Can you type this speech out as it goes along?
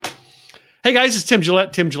Hey guys, it's Tim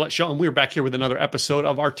Gillette Show, and we're back here with another episode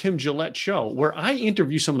of our Tim Gillette Show, where I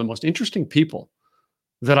interview some of the most interesting people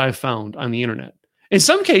that I've found on the internet. In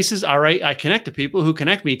some cases, all right, I connect to people who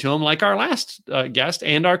connect me to them, like our last guest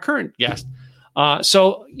and our current guest.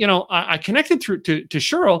 I connected to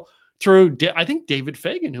Cheryl through, I think, David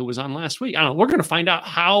Fagan, who was on last week. I don't know. We're going to find out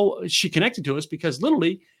how she connected to us, because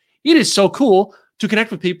literally it is so cool to connect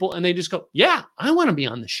with people and they just go, yeah, I want to be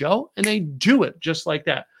on the show. And they do it just like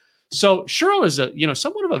that. So Cheryl is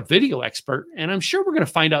somewhat of a video expert, and I'm sure we're going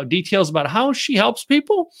to find out details about how she helps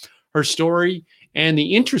people, her story, and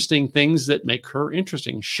the interesting things that make her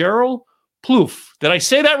interesting. Cheryl Plouffe. Did I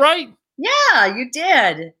say that right? Yeah, you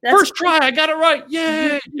did. First try, I got it right.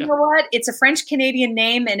 Yay. You know what? It's a French-Canadian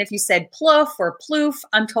name, and if you said Plouffe or Plouffe,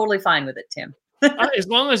 I'm totally fine with it, Tim. As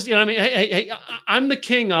long as, hey, I'm the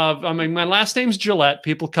king of, my last name's Gillette.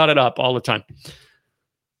 People cut it up all the time.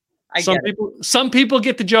 Some people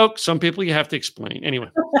get the joke. Some people you have to explain. Anyway.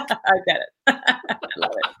 I get it. I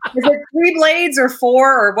love it. Is it 3 blades or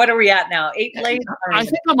 4, or what are we at now? 8 blades? I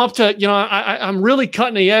think I'm up to, I'm really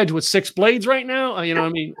cutting the edge with 6 blades right now.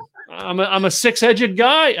 I'm a 6-edged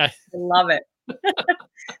guy. I love it.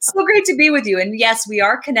 So great to be with you. And yes, we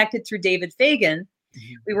are connected through David Fagan.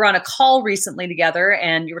 Mm-hmm. We were on a call recently together,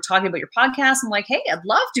 and you were talking about your podcast. I'm like, hey, I'd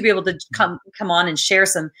love to be able to come on and share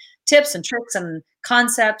some tips and tricks and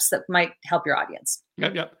concepts that might help your audience.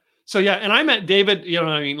 Yep. So yeah, and I met David,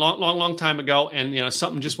 long time ago, and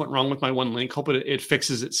something just went wrong with my one link. Hope it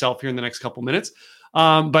fixes itself here in the next couple minutes.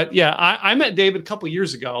 But yeah, I met David a couple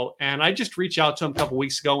years ago, and I just reached out to him a couple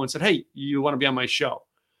weeks ago and said, hey, you want to be on my show?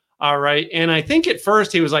 All right. And I think at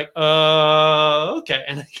first he was like, okay.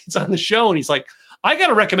 And he gets on the show and he's like, I got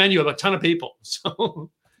to recommend you to a ton of people.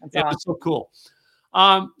 So it's so cool.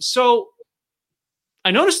 So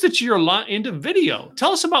I noticed that you're a lot into video.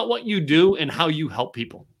 Tell us about what you do and how you help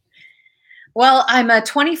people. Well, I'm a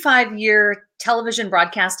 25-year television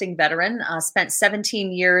broadcasting veteran. Spent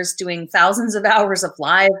 17 years doing thousands of hours of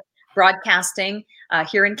live broadcasting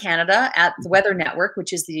here in Canada at the Weather Network,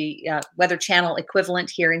 which is the Weather Channel equivalent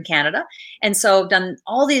here in Canada. And so I've done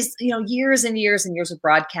all these, years and years and years of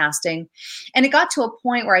broadcasting. And it got to a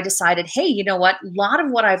point where I decided, hey, you know what? A lot of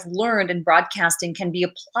what I've learned in broadcasting can be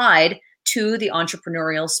applied to the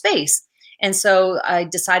entrepreneurial space. And so I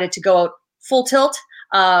decided to go out full tilt,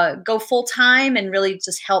 go full time, and really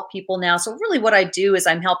just help people now. So really what I do is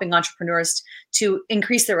I'm helping entrepreneurs to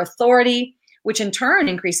increase their authority, which in turn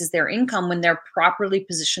increases their income when they're properly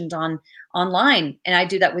positioned online. And I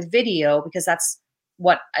do that with video, because that's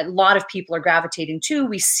what a lot of people are gravitating to.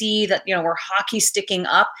 We see that, we're hockey sticking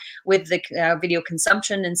up with the video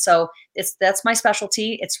consumption. And so that's my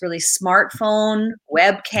specialty. It's really smartphone,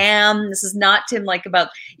 webcam. This is not, Tim, like about,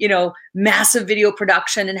 massive video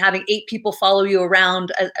production and having 8 people follow you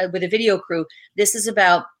around with a video crew. This is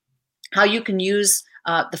about how you can use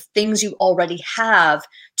the things you already have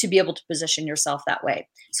to be able to position yourself that way.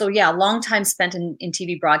 So yeah, a long time spent in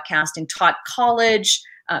TV broadcasting, taught college,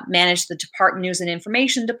 managed the news and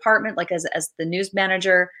information department, like as the news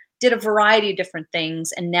manager, did a variety of different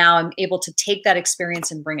things. And now I'm able to take that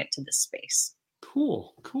experience and bring it to this space.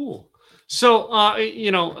 Cool. So,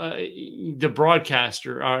 the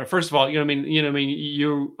broadcaster, first of all,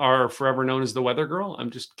 you are forever known as the weather girl. I'm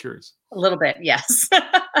just curious. A little bit. Yes.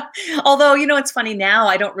 Although, it's funny now,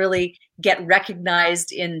 I don't really get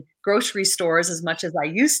recognized in grocery stores as much as I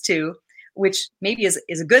used to, which maybe is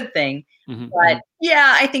a good thing. Mm-hmm. But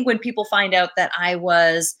yeah, I think when people find out that I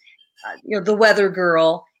was, the weather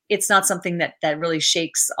girl, it's not something that really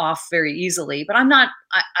shakes off very easily. But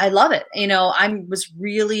I love it. I'm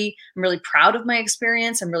really proud of my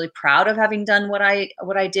experience. I'm really proud of having done what I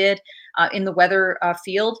did in the weather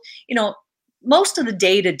field. Most of the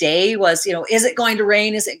day-to-day was, is it going to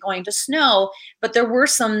rain? Is it going to snow? But there were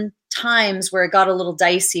some times where it got a little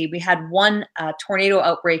dicey. We had one tornado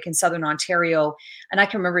outbreak in Southern Ontario, and I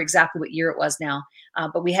can remember exactly what year it was now.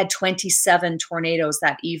 But we had 27 tornadoes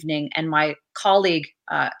that evening, and my colleague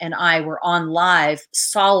and I were on live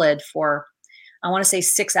solid for, I want to say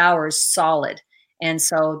 6 hours solid. And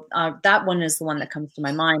so that one is the one that comes to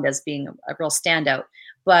my mind as being a real standout.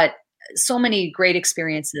 But so many great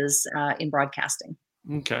experiences in broadcasting.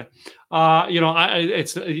 Okay. I've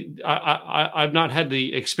not had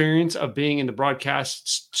the experience of being in the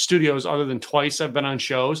broadcast studios other than twice I've been on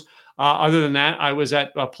shows. Other than that, I was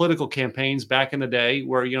at political campaigns back in the day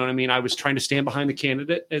where, I was trying to stand behind the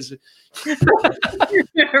candidate as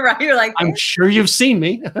right. You're like, I'm sure you've seen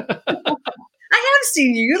me. I have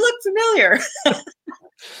seen you. You look familiar.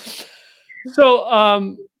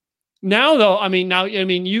 So, now though,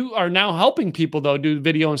 you are now helping people though do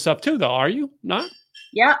video and stuff too, though, are you not?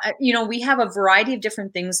 Yeah, we have a variety of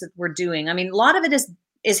different things that we're doing. I mean, a lot of it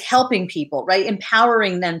is helping people, right?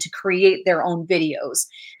 Empowering them to create their own videos.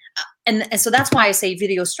 And so that's why I say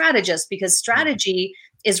video strategist, because strategy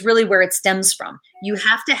is really where it stems from. You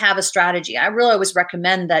have to have a strategy. I really always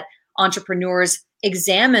recommend that entrepreneurs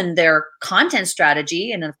examine their content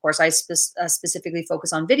strategy. And of course, I specifically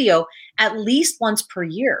focus on video at least once per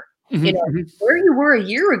year. Where you were a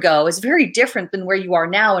year ago is very different than where you are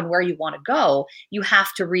now and where you want to go. You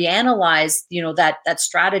have to reanalyze, that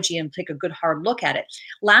strategy and take a good hard look at it.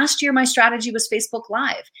 Last year, my strategy was Facebook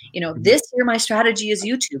Live. This year, my strategy is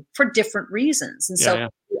YouTube for different reasons. And so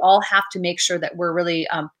we all have to make sure that we're really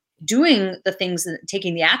doing the things and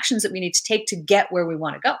taking the actions that we need to take to get where we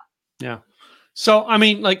want to go. Yeah. So, I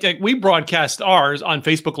mean, like we broadcast ours on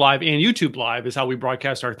Facebook Live and YouTube Live is how we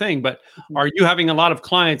broadcast our thing. But are you having a lot of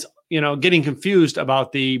clients, getting confused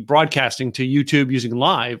about the broadcasting to YouTube using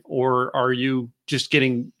live, or are you just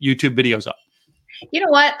getting YouTube videos up? You know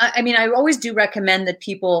what? I mean, I always do recommend that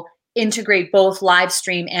people integrate both live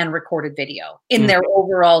stream and recorded video in their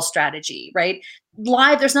overall strategy, right?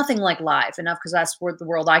 Live, there's nothing like live enough, because that's where the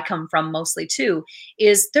world I come from mostly too,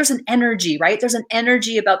 is there's an energy, right? There's an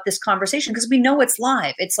energy about this conversation because we know it's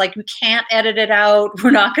live. It's like we can't edit it out.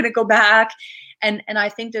 We're not going to go back. And I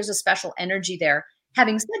think there's a special energy there.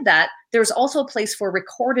 Having said that, there's also a place for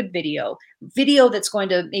recorded video that's going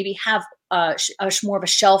to maybe have more of a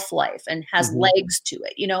shelf life and has legs to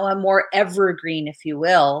it, a more evergreen, if you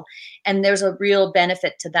will. And there's a real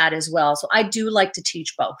benefit to that as well. So I do like to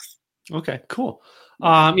teach both. Okay, cool.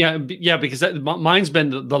 Because mine's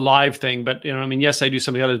been the live thing, but yes, I do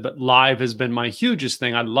some of the others, but live has been my hugest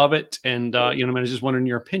thing. I love it. And, I was just wondering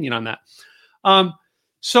your opinion on that.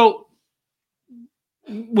 So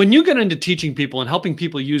when you get into teaching people and helping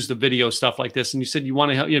people use the video stuff like this, and you said you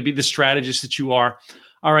want to help, be the strategist that you are.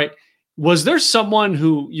 All right. Was there someone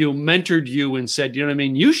who mentored you and said,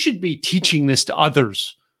 you should be teaching this to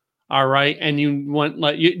others? All right. And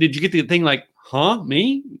did you get the thing like, huh,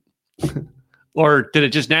 me? Or did it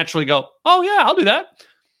just naturally go, oh yeah, I'll do that?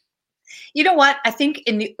 You know what? I think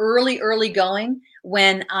in the early going,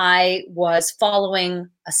 when I was following,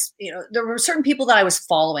 there were certain people that I was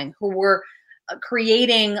following who were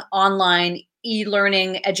creating online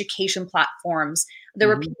e-learning education platforms. There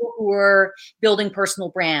were people who were building personal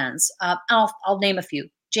brands. I'll name a few: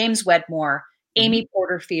 James Wedmore, Amy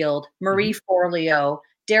Porterfield, Marie Forleo,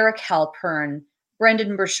 Derek Halpern,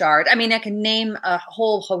 Brendan Burchard. I mean, I can name a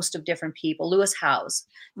whole host of different people. Lewis Howes.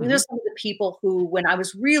 These are some of the people who, when I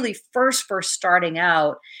was really first starting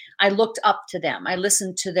out, I looked up to them. I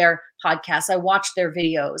listened to their podcasts. I watched their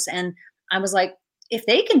videos, and I was like, if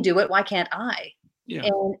they can do it, why can't I? Yeah.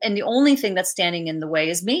 And the only thing that's standing in the way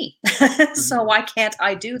is me. So why can't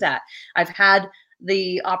I do that? I've had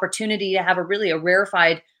the opportunity to have a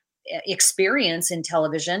rarefied experience in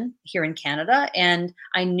television here in Canada, and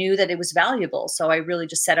I knew that it was valuable. So I really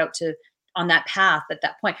just set out on that path at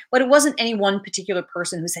that point. But it wasn't any one particular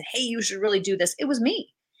person who said, hey, you should really do this. It was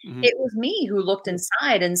me. It was me who looked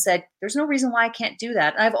inside and said, there's no reason why I can't do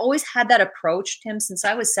that. And I've always had that approach, Tim, since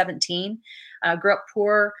I was 17. Grew up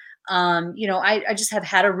poor. I just have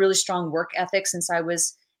had a really strong work ethic since I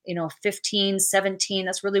was, 15, 17.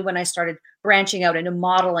 That's really when I started branching out into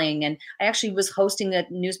modeling. And I actually was hosting a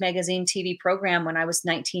news magazine TV program when I was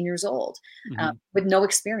 19 years old with no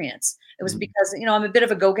experience. It was because, I'm a bit of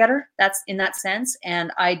a go-getter. That's in that sense.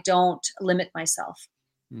 And I don't limit myself.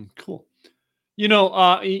 Cool. You're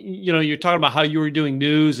talking about how you were doing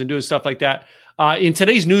news and doing stuff like that. In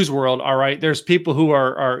today's news world, all right, there's people who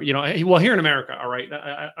are here in America, all right,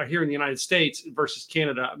 here in the United States versus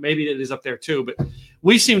Canada, maybe it is up there too, but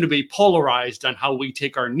we seem to be polarized on how we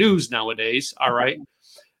take our news nowadays, all right?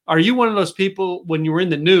 Are you one of those people, when you were in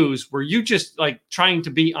the news, were you just like trying to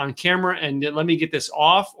be on camera and let me get this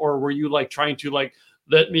off, or were you like trying to like,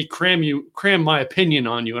 let me cram my opinion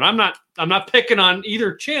on you? And I'm not picking on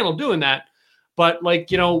either channel doing that, but like,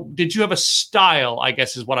 did you have a style, I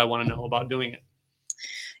guess is what I want to know about doing it.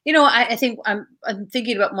 I think I'm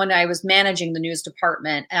thinking about when I was managing the news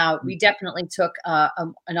department. We definitely took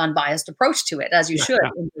an unbiased approach to it, as you should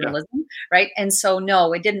in journalism, right? And so,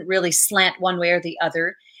 no, it didn't really slant one way or the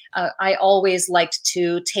other. I always liked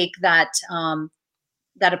to take that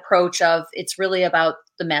approach of, it's really about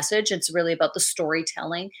the message. It's really about the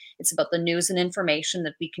storytelling. It's about the news and information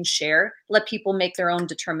that we can share. Let people make their own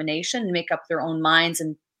determination and make up their own minds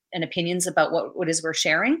and opinions about what it is we're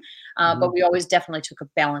sharing. But we always definitely took a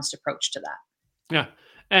balanced approach to that. Yeah.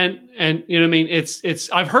 And what I mean?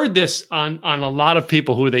 It's I've heard this on a lot of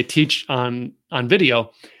people who they teach on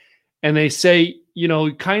video, and they say,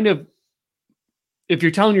 kind of, if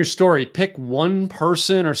you're telling your story, pick one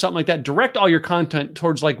person or something like that. Direct all your content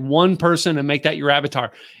towards like one person and make that your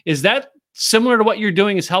avatar. Is that similar to what you're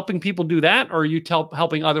doing? Is helping people do that, or are you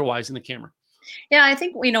helping otherwise in the camera? Yeah, I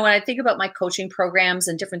think, when I think about my coaching programs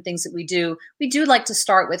and different things that we do like to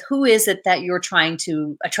start with who is it that you're trying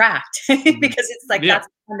to attract? Because it's like, that's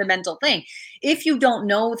the fundamental thing. If you don't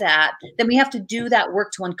know that, then we have to do that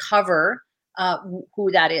work to uncover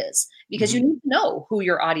who that is, because you need to know who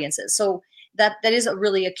your audience is. So that is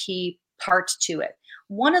really a key part to it.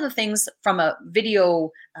 One of the things from a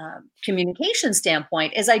video communication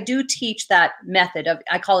standpoint is I do teach that method of,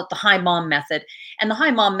 I call it the Hi Mom method. And the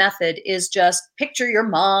Hi Mom method is just picture your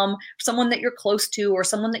mom, someone that you're close to or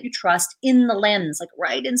someone that you trust in the lens, like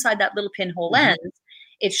right inside that little pinhole lens.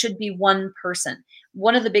 It should be one person.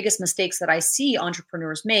 One of the biggest mistakes that I see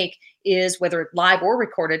entrepreneurs make is, whether it's live or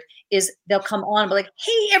recorded, is they'll come on and be like,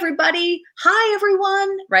 hey, everybody, hi,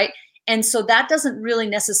 everyone, right? And so that doesn't really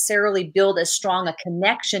necessarily build as strong a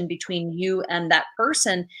connection between you and that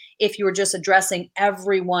person if you were just addressing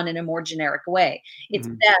everyone in a more generic way. It's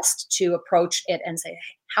best to approach it and say, hey,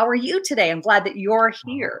 how are you today? I'm glad that you're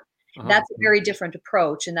here. That's a very different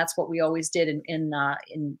approach. And that's what we always did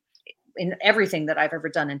in everything that I've ever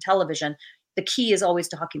done in television. The key is always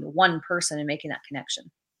talking to one person and making that connection.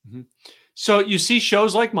 So you see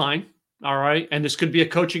shows like mine. All right. And this could be a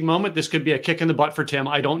coaching moment. This could be a kick in the butt for Tim.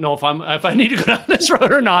 I don't know if I need to go down this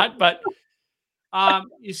road or not, but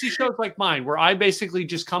you see shows like mine where I basically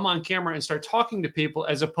just come on camera and start talking to people,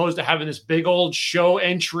 as opposed to having this big old show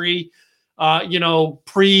entry,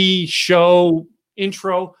 pre-show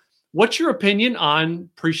intro. What's your opinion on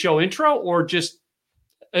pre-show intro, or just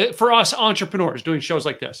for us entrepreneurs doing shows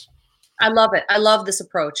like this? I love it. I love this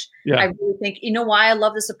approach. Yeah. I really think, why I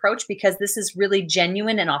love this approach? Because this is really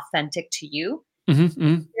genuine and authentic to you.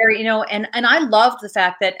 Very, and I love the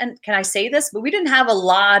fact that, and can I say this, but we didn't have a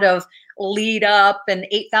lot of lead up and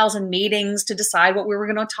 8,000 meetings to decide what we were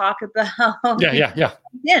going to talk about. Yeah.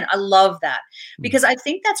 I love that, because I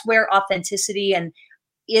think that's where authenticity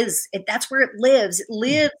that's where it lives. It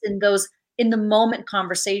lives in those, in the moment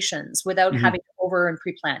conversations, without having to over and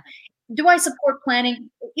pre-plan. Do I support planning?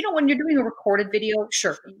 When you're doing a recorded video,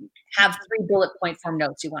 sure, have 3 bullet point form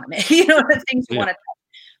notes you want to make, the things you want to tell.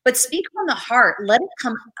 But speak from the heart. Let it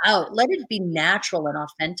come out. Let it be natural and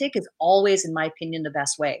authentic is always, in my opinion, the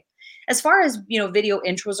best way. As far as, video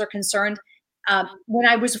intros are concerned, when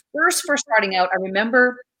I was first starting out, I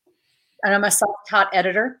remember, and I'm a self-taught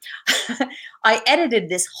editor, I edited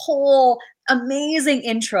this whole amazing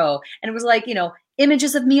intro. And it was like,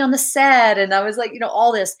 images of me on the set. And I was like,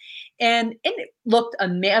 all this. And it looked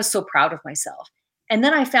amazing. I was so proud of myself. And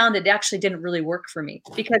then I found it actually didn't really work for me,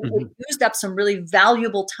 because it used up some really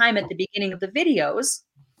valuable time at the beginning of the videos.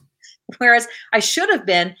 Whereas I should have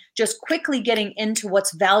been just quickly getting into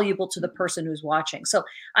what's valuable to the person who's watching. So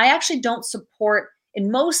I actually don't support, in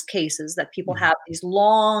most cases, that people have these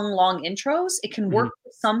long intros. It can work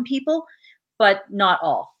for some people, but not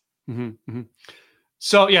all.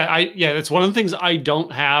 So that's one of the things I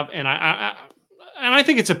don't have, and I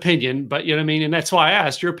think it's opinion, but you know what I mean, and that's why I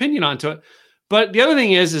asked your opinion onto it. But the other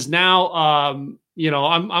thing is now, I'm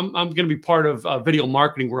going to be part of Video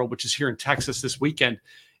Marketing World, which is here in Texas this weekend,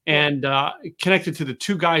 and connected to the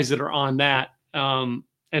 2 guys that are on that, and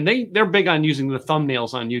they're big on using the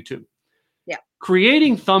thumbnails on YouTube. Yeah,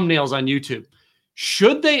 creating thumbnails on YouTube,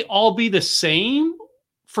 should they all be the same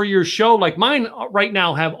for your show? Like mine right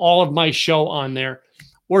now have all of my show on there,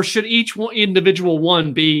 or should each individual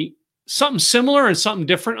one be something similar and something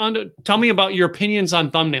different? Tell me about your opinions on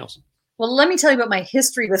thumbnails. Well, let me tell you about my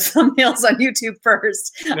history with thumbnails on YouTube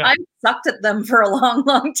first. Yeah. I've sucked at them for a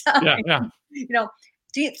long time. Yeah.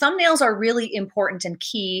 Thumbnails are really important and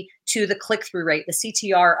key to the click-through rate, the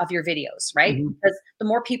CTR of your videos, right? Because the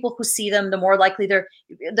more people who see them, the more likely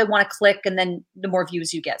they want to click, and then the more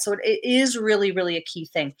views you get. So it is really, really a key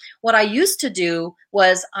thing. What I used to do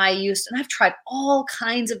was and I've tried all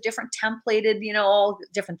kinds of different templated, all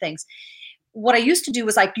different things. What I used to do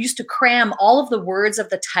was I used to cram all of the words of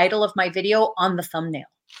the title of my video on the thumbnail.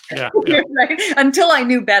 Yeah. Right? Until I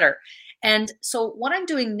knew better. And so what I'm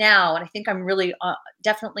doing now, and I think I'm really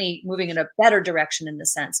definitely moving in a better direction in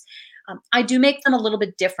this sense, I do make them a little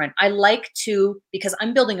bit different. I like to, because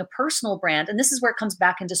I'm building a personal brand, and this is where it comes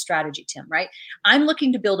back into strategy, Tim, right? I'm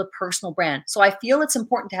looking to build a personal brand. So I feel it's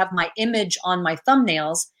important to have my image on my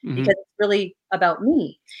thumbnails because it's really about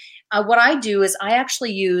me. What I do is I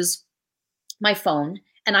actually use my phone,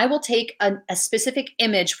 and I will take a specific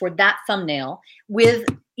image for that thumbnail with,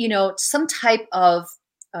 some type of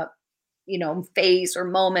face or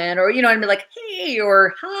moment, or, and be like, hey,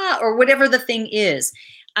 or ha, or whatever the thing is.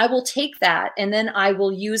 I will take that and then I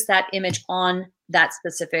will use that image on that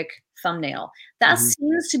specific thumbnail. That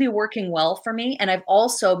seems to be working well for me. And I've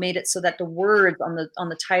also made it so that the words on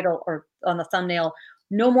the title or on the thumbnail,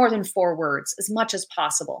 no more than 4 words, as much as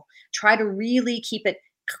possible. Try to really keep it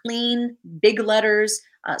clean, big letters.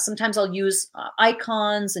 Sometimes I'll use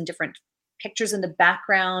icons and different pictures in the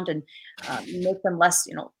background and make them less,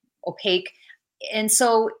 opaque. And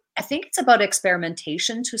so I think it's about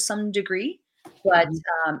experimentation to some degree, but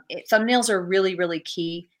thumbnails are really, really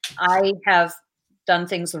key. I have done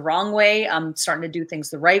things the wrong way. I'm starting to do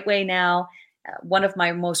things the right way now. One of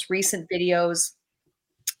my most recent videos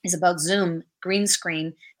is about Zoom green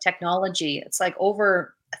screen technology. It's like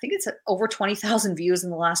I think it's over 20,000 views in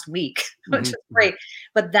the last week, which is great.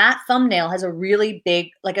 But that thumbnail has a really big,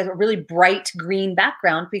 like a really bright green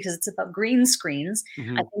background because it's about green screens.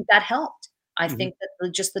 I think that helped. I think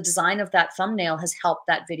that just the design of that thumbnail has helped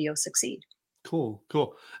that video succeed. Cool.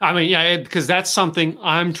 I mean, yeah, because that's something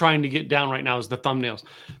I'm trying to get down right now is the thumbnails.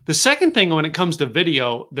 The second thing when it comes to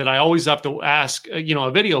video that I always have to ask,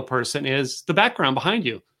 a video person is the background behind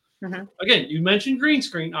you. Again, you mentioned green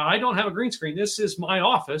screen. I don't have a green screen. This is my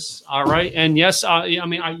office. All right. And yes, I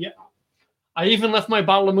even left my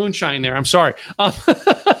bottle of moonshine there. I'm sorry. Don't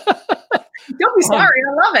be sorry.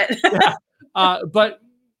 I love it. Yeah. But,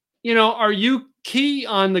 are you key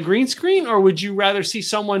on the green screen or would you rather see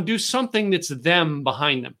someone do something that's them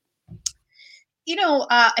behind them?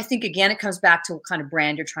 I think, again, it comes back to what kind of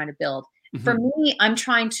brand you're trying to build. For me, I'm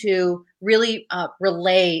trying to really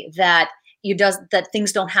relay that that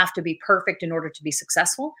things don't have to be perfect in order to be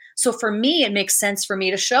successful. So for me, it makes sense for me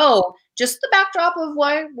to show just the backdrop of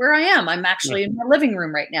where I am. I'm actually in my living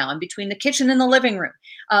room right now. I'm between the kitchen and the living room.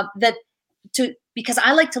 Because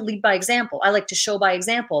I like to lead by example. I like to show by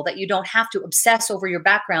example that you don't have to obsess over your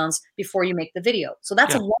backgrounds before you make the video. So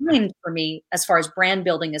that's aligned for me as far as brand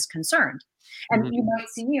building is concerned. And you might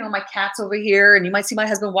see, my cat's over here, and you might see my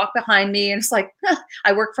husband walk behind me, and it's like,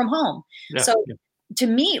 I work from home.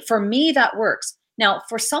 For me, that works. Now,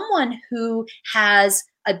 for someone who has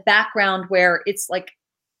a background where it's like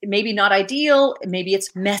maybe not ideal, maybe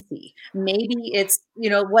it's messy, maybe it's,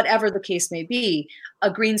 whatever the case may be, a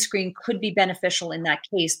green screen could be beneficial in that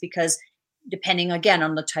case because depending, again,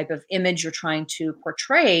 on the type of image you're trying to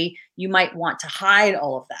portray, you might want to hide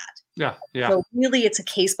all of that. Yeah. So really, it's a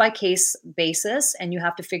case-by-case basis, and you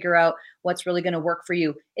have to figure out what's really going to work for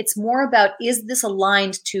you. It's more about, is this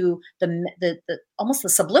aligned to the almost the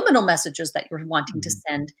subliminal messages that you're wanting to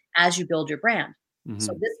send as you build your brand?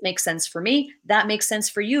 So this makes sense for me. That makes sense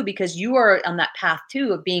for you because you are on that path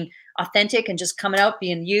too of being authentic and just coming out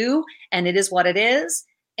being you, and it is what it is.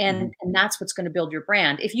 And that's what's going to build your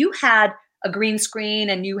brand. If you had a green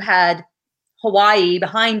screen and you had Hawaii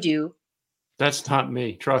behind you, that's not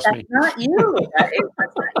me. Trust me. Not you. That's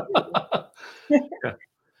not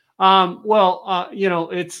you.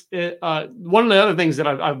 It's one of the other things that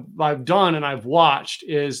I've done and I've watched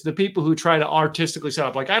is the people who try to artistically set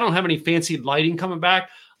up. Like, I don't have any fancy lighting coming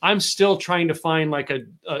back. I'm still trying to find like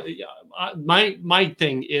my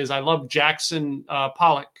thing is I love Jackson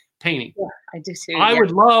Pollock painting. Yeah, I do too. I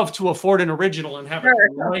would love to afford an original and have it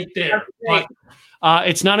right there. But,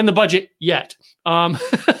 it's not in the budget yet.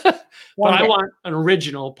 But I want an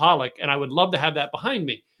original Pollock, and I would love to have that behind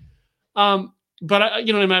me. But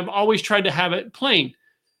I've always tried to have it plain.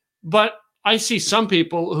 But I see some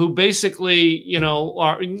people who basically,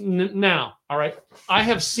 are now, all right, I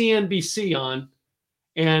have CNBC on,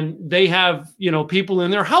 and they have, people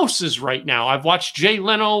in their houses right now. I've watched Jay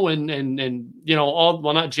Leno and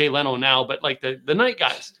not Jay Leno now, but like the night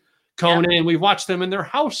guys, Conan, and we've watched them in their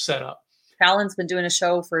house set up. Fallon's been doing a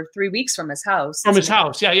show for 3 weeks from his house. From his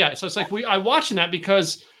house, yeah. So it's like I'm watching that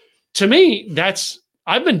because, to me,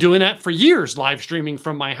 I've been doing that for years, live streaming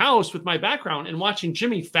from my house with my background and watching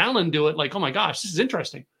Jimmy Fallon do it. Like, oh my gosh, this is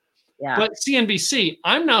interesting. Yeah. But CNBC,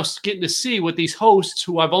 I'm now getting to see what these hosts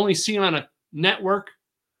who I've only seen on a network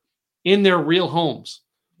in their real homes.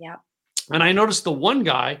 Yeah. And I noticed the one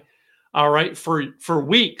guy, all right, for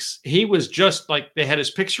weeks, he was just like, they had his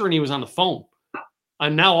picture and he was on the phone.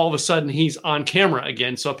 And now all of a sudden he's on camera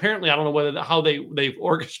again. So apparently, I don't know how they've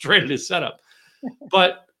orchestrated his setup,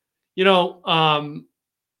 but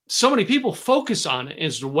so many people focus on it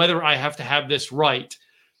as to whether I have to have this right.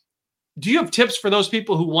 Do you have tips for those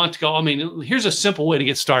people who want to go? I mean, here's a simple way to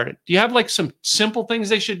get started. Do you have like some simple things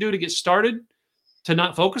they should do to get started to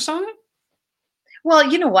not focus on it?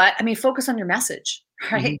 Well, you know what? I mean, focus on your message,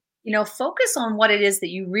 right? Focus on what it is that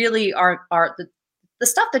you really are the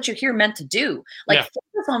stuff that you're here meant to do.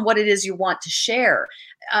 Focus on what it is you want to share.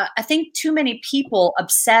 I think too many people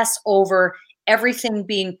obsess over everything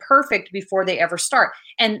being perfect before they ever start.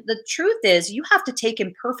 And the truth is, you have to take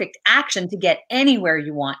imperfect action to get anywhere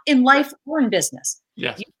you want in life or in business.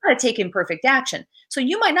 Yes. You got to take imperfect action. So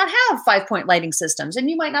you might not have 5-point lighting systems, and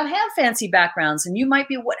you might not have fancy backgrounds, and you might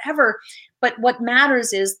be whatever. But what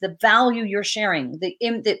matters is the value you're sharing,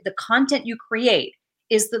 the content you create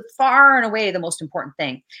is the far and away the most important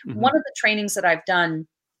thing. One of the trainings that I've done,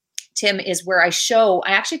 Tim, is where I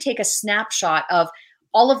actually take a snapshot of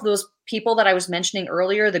all of those people that I was mentioning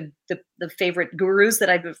earlier, the favorite gurus that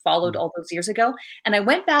I've followed all those years ago. And I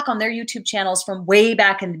went back on their YouTube channels from way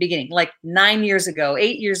back in the beginning, like 9 years ago,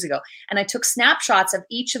 8 years ago. And I took snapshots of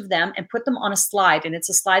each of them and put them on a slide. And it's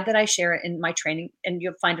a slide that I share in my training, and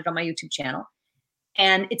you'll find it on my YouTube channel.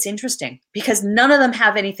 And it's interesting because none of them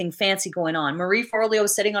have anything fancy going on. Marie Forleo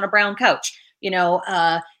is sitting on a brown couch,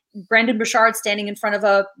 Brendon Burchard standing in front of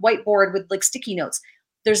a whiteboard with like sticky notes.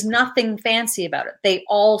 There's nothing fancy about it. They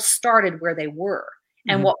all started where they were.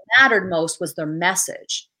 And what mattered most was their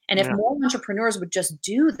message. And if more entrepreneurs would just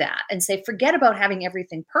do that and say, forget about having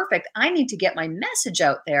everything perfect, I need to get my message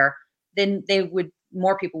out there, then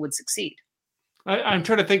more people would succeed. I'm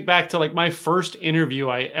trying to think back to like my first interview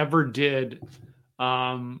I ever did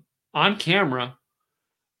on camera.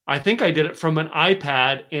 I think I did it from an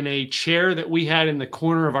iPad in a chair that we had in the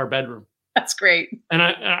corner of our bedroom. That's great.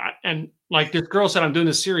 And like this girl said, I'm doing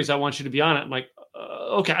this series. I want you to be on it. I'm like,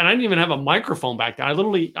 okay. And I didn't even have a microphone back then.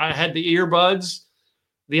 I had the earbuds,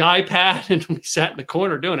 the iPad, and we sat in the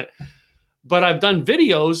corner doing it. But I've done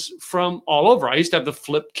videos from all over. I used to have the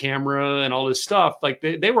flip camera and all this stuff. Like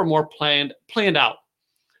they were more planned out.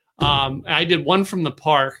 I did one from the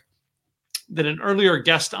park that an earlier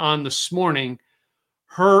guest on this morning,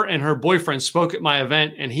 her and her boyfriend spoke at my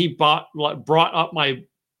event, and he brought up my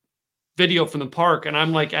video from the park, and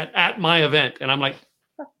I'm like at my event, and I'm like,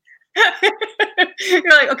 you're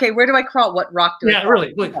like, okay, where do I crawl? What rock do I crawl?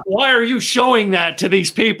 Really? Like, why are you showing that to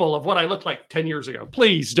these people of what I looked like 10 years ago?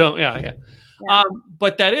 Please don't. Yeah.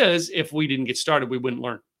 But that is, if we didn't get started, we wouldn't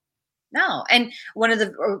learn. No. And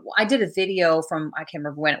I did a video from, I can't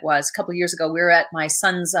remember when it was, a couple of years ago. We were at my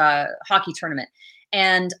son's hockey tournament.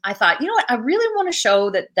 And I thought, you know what? I really want to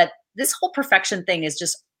show that this whole perfection thing is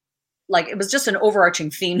just like, it was just an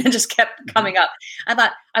overarching theme that just kept coming up. I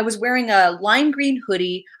thought I was wearing a lime green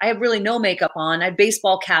hoodie. I had really no makeup on. I had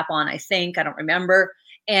baseball cap on, I think. I don't remember.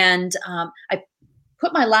 And I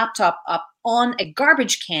put my laptop up on a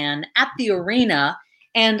garbage can at the arena.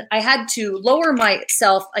 And I had to lower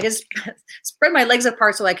myself, I guess, spread my legs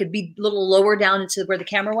apart so I could be a little lower down into where the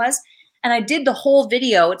camera was. And I did the whole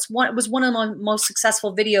video. It was one of the most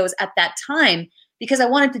successful videos at that time because I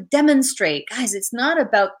wanted to demonstrate, guys, it's not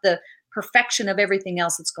about the perfection of everything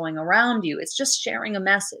else that's going around you. It's just sharing a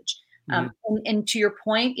message. And to your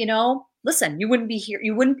point, listen, you wouldn't be here.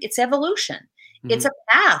 It's evolution. It's a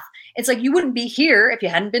path. It's like you wouldn't be here if you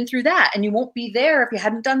hadn't been through that, and you won't be there if you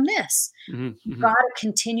hadn't done this. You've got to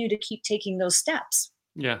continue to keep taking those steps.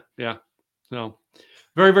 Yeah. No,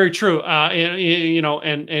 very, very true. And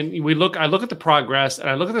I look at the progress, and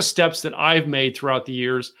I look at the steps that I've made throughout the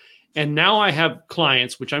years. And now I have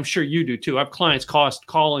clients, which I'm sure you do too. I have clients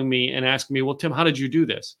calling me and asking me, well, Tim, how did you do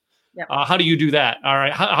this? Yep. How do you do that? All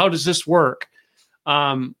right. How does this work?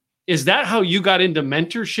 Is that how you got into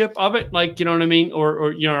mentorship of it? Like, you know what I mean?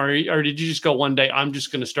 Or did you just go one day, I'm just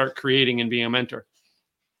going to start creating and being a mentor?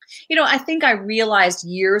 I think I realized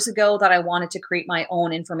years ago that I wanted to create my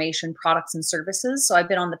own information products and services. So I've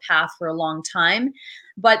been on the path for a long time,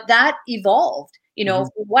 but that evolved.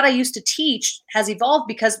 What I used to teach has evolved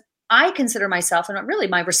because I consider myself, and really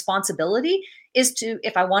my responsibility is to,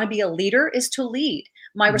 if I want to be a leader, is to lead.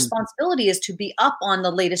 My responsibility is to be up on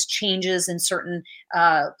the latest changes in certain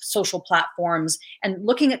social platforms and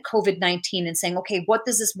looking at COVID-19 and saying, okay, what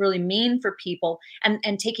does this really mean for people,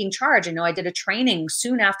 and taking charge. I did a training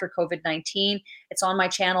soon after COVID-19. It's on my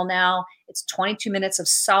channel now. It's 22 minutes of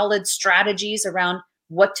solid strategies around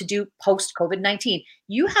what to do post COVID-19.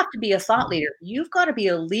 You have to be a thought leader. You've got to be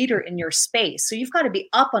a leader in your space. So you've got to be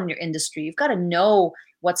up on your industry. You've got to know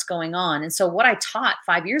what's going on. And so what I taught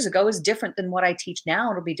 5 years ago is different than what I teach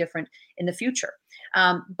now. It'll be different in the future.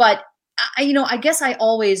 But I guess I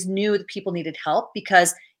always knew that people needed help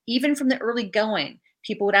because even from the early going,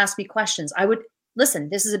 people would ask me questions. I would listen.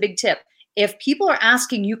 This is a big tip. If people are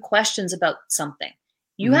asking you questions about something,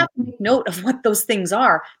 you have to make note of what those things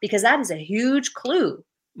are, because that is a huge clue.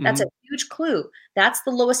 That's a huge clue. That's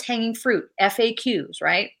the lowest hanging fruit, FAQs,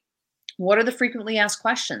 right? What are the frequently asked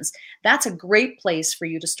questions? That's a great place for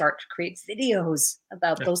you to start to create videos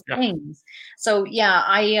about those things. So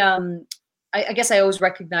I guess I always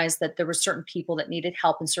recognized that there were certain people that needed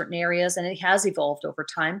help in certain areas, and it has evolved over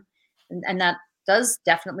time. And that does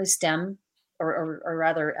definitely stem, or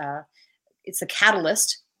rather, it's a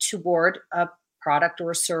catalyst toward a product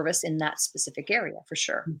or a service in that specific area for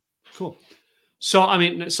sure. Cool. So, I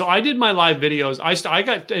mean, so I did my live videos. I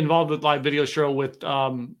got involved with live video show with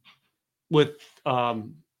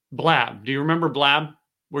Blab. Do you remember Blab?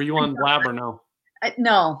 Were you on Blab or no?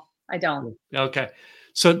 No, I don't. Okay.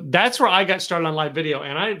 So that's where I got started on live video.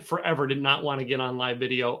 And I forever did not want to get on live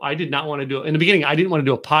video. I did not want to do it. In the beginning, I didn't want to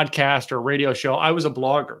do a podcast or a radio show. I was a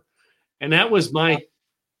blogger. And that was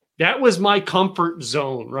my comfort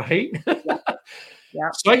zone, right? Yeah.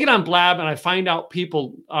 So I get on Blab and I find out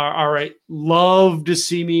people love to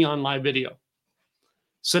see me on live video.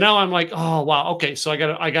 So now I'm like, oh wow, okay. So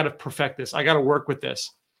I gotta perfect this. I gotta work with this.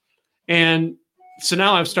 And so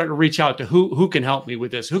now I'm starting to reach out to who can help me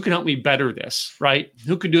with this, who can help me better this, right?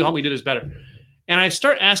 Who can help me do this better? And I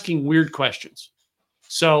start asking weird questions.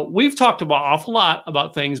 So we've talked about awful lot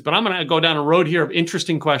about things, but I'm gonna go down a road here of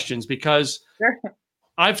interesting questions because Sure.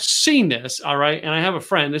 I've seen this, all right, and I have a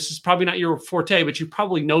friend. This is probably not your forte, but you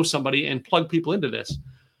probably know somebody and plug people into this.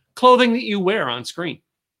 Clothing that you wear on screen,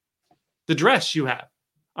 the dress you have,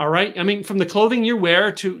 all right? I mean, from the clothing you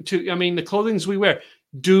wear to the clothings we wear,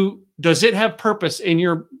 does it have purpose in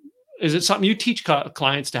is it something you teach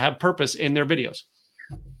clients to have purpose in their videos?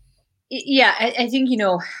 Yeah, I think,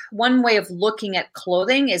 one way of looking at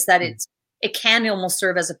clothing is that it can almost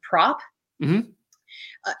serve as a prop. Mm-hmm.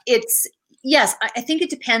 Yes, I think it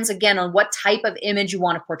depends again on what type of image you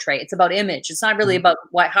want to portray. It's about image. It's not really about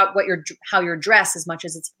how you're dressed as much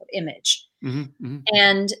as it's about image. Mm-hmm. Mm-hmm.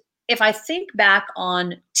 And if I think back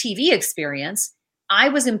on TV experience, I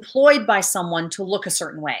was employed by someone to look a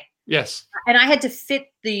certain way. Yes. And I had to fit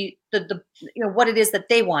the what it is that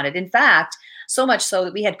they wanted. In fact, so much so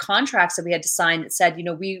that we had contracts that we had to sign that said,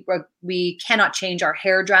 we cannot change our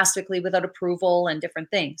hair drastically without approval and different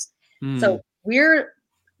things. So we're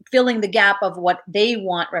filling the gap of what they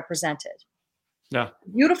want represented. Yeah.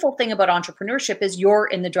 The beautiful thing about entrepreneurship is you're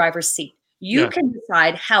in the driver's seat. You can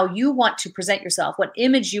decide how you want to present yourself, what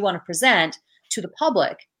image you want to present to the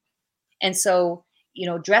public. And so,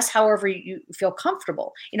 dress however you feel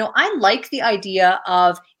comfortable. I like the idea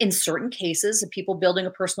of, in certain cases, of people building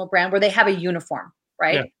a personal brand where they have a uniform,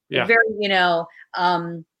 right? Yeah. Very,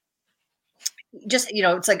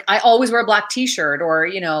 it's like I always wear a black t-shirt, or,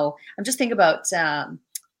 I'm just thinking about,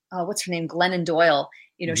 what's her name? Glennon Doyle.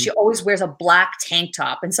 She always wears a black tank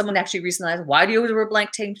top. And someone actually recently asked, why do you always wear a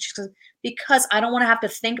black tank? She goes, because I don't want to have to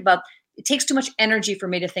think about, it takes too much energy for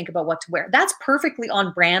me to think about what to wear. That's perfectly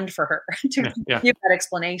on brand for her to give that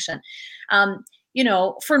explanation.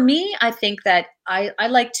 For me, I think that I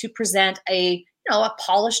like to present a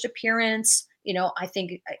polished appearance. I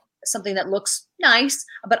think something that looks nice,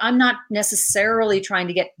 but I'm not necessarily trying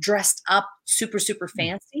to get dressed up super, super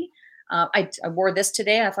fancy. I wore this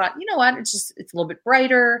today and I thought, you know what, it's a little bit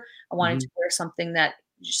brighter. I wanted to wear something that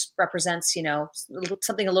just represents,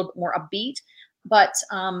 something a little bit more upbeat. But,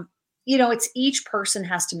 it's each person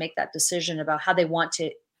has to make that decision about how they want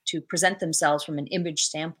to present themselves from an image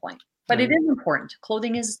standpoint. But it is important.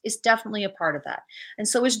 Clothing is definitely a part of that. And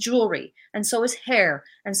so is jewelry, and so is hair,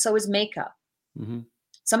 and so is makeup. Mm-hmm.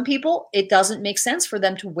 Some people, it doesn't make sense for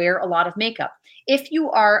them to wear a lot of makeup. If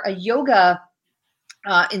you are a yoga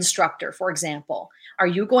instructor, for example, are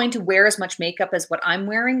you going to wear as much makeup as what I'm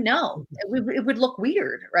wearing? No, it would look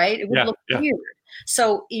weird, right? It would look weird.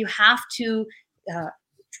 So you have to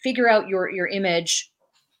figure out your image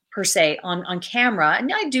per se on camera.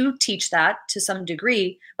 And I do teach that to some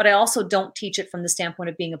degree, but I also don't teach it from the standpoint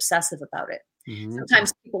of being obsessive about it. Mm-hmm.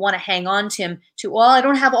 Sometimes people want to hang on to well, I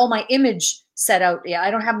don't have all my image set out yet. I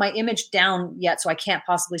don't have my image down yet, so I can't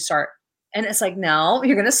possibly start. And it's like, no,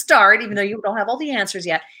 you're going to start, even though you don't have all the answers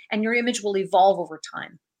yet, and your image will evolve over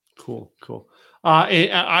time. Cool.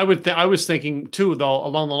 I was thinking too, though,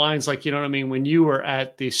 along the lines, like, when you were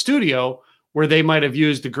at the studio where they might have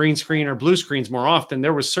used the green screen or blue screens more often,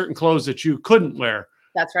 there was certain clothes that you couldn't wear.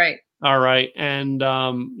 That's right. All right. And,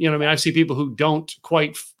 I see people who don't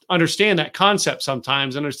quite understand that concept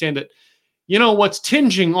sometimes, understand that, what's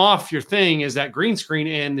tinging off your thing is that green screen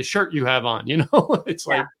and the shirt you have on, it's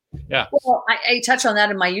like, yeah. Well, I touch on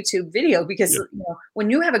that in my YouTube video because when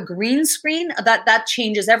you have a green screen, that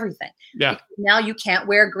changes everything. Yeah. Because now you can't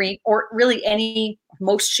wear green, or really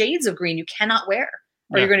most shades of green you cannot wear,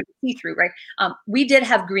 or you're going to be see-through, right? We did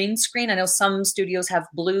have green screen. I know some studios have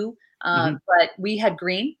blue, but we had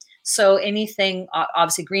green. So anything,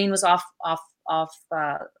 obviously green was off.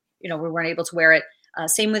 We weren't able to wear it.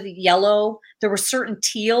 Same with yellow. There were certain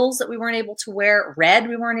teals that we weren't able to wear. Red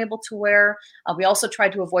we weren't able to wear. We also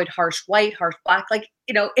tried to avoid harsh white, harsh black. Like,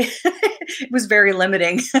 it was very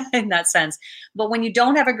limiting in that sense. But when you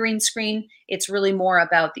don't have a green screen, it's really more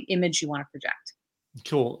about the image you want to project.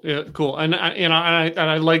 Cool. Yeah, cool. And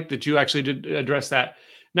I like that you actually did address that.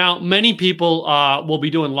 Now, many people will be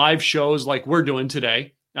doing live shows like we're doing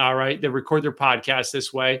today. All right. They record their podcast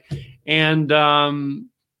this way. And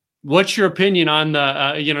what's your opinion on the,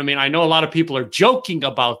 I know a lot of people are joking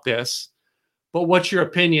about this, but what's your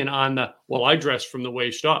opinion on I dress from the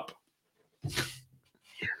waist up?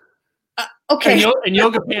 Okay. And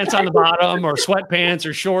yoga pants on the bottom, or sweatpants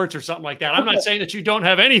or shorts or something like that. I'm not saying that you don't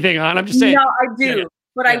have anything on. I'm just saying. No, I do. Yeah.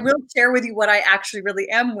 But I will share with you what I actually really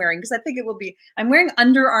am wearing, because I think it will be, I'm wearing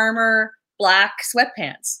Under Armour black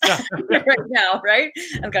sweatpants right now, right?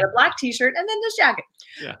 I've got a black t-shirt and then this jacket.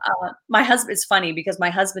 Yeah. My husband, it's funny because my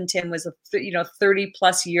husband, Tim, was a 30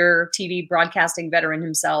 plus year TV broadcasting veteran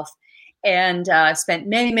himself, and spent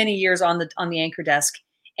many, many years on the anchor desk.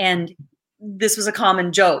 And this was a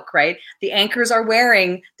common joke, right? The anchors are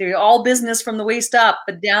they're all business from the waist up,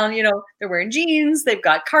 but down, they're wearing jeans, they've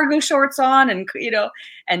got cargo shorts on, and,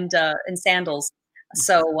 and sandals.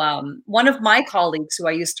 So one of my colleagues who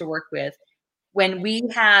I used to work with, when we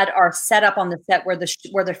had our setup on the set where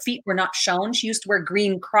their feet were not shown, she used to wear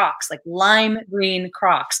green Crocs, like lime green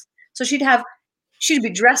Crocs. So she'd be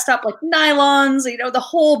dressed up like nylons, the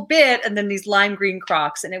whole bit, and then these lime green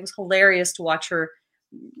Crocs. And it was hilarious to watch her,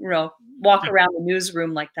 walk around the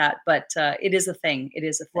newsroom like that. But it is a thing. It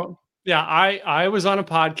is a thing. Well, yeah. I was on a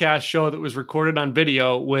podcast show that was recorded on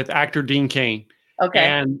video with actor Dean Cain.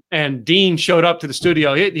 Okay. And Dean showed up to the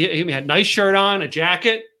studio. He had a nice shirt on, a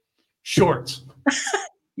jacket, shorts.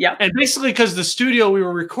 Yeah. And basically, because the studio we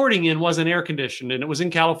were recording in wasn't air conditioned and it was in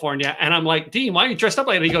California. And I'm like, Dean, why are you dressed up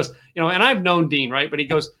like that? He goes, and I've known Dean, right? But he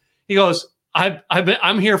goes,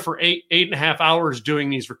 I'm here for 8.5 hours doing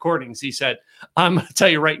these recordings. He said, I'm going to tell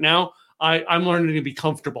you right now, I'm learning to be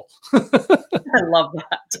comfortable. I love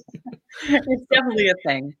that. It's definitely a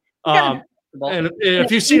thing. And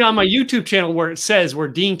if you've seen on my YouTube channel where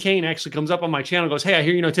Dean Cain actually comes up on my channel and goes, hey, I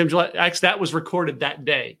hear Tim Gillette. Actually, that was recorded that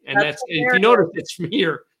day. And that's if you notice, it's from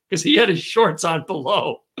here because he had his shorts on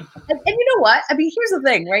below. And you know what? I mean, here's the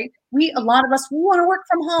thing, right? A lot of us, we want to work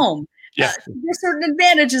from home. Yeah. There's certain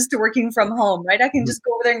advantages to working from home, right? I can just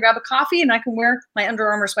go over there and grab a coffee and I can wear my Under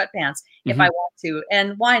Armour sweatpants if I want to.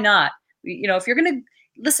 And why not? If you're going to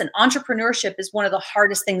listen, entrepreneurship is one of the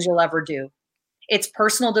hardest things you'll ever do. It's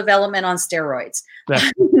personal development on steroids.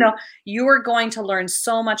 Yeah. You are going to learn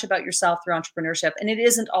so much about yourself through entrepreneurship, and it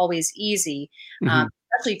isn't always easy,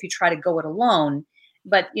 especially if you try to go it alone.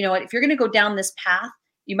 But if you're going to go down this path,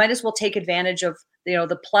 you might as well take advantage of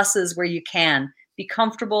the pluses where you can. Be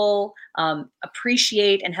comfortable,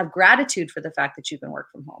 appreciate, and have gratitude for the fact that you can work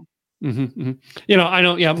from home. Mm-hmm, mm-hmm. I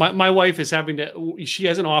know. Yeah, my wife is she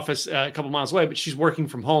has an office a couple miles away, but she's working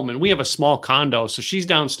from home, and we have a small condo, so she's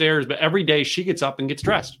downstairs. But every day she gets up and gets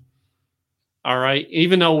dressed. All right,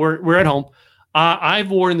 even though we're at home, I've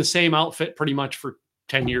worn the same outfit pretty much for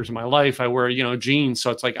 10 years of my life. I wear jeans, so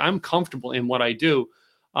it's like I'm comfortable in what I do.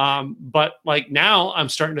 But like now, I'm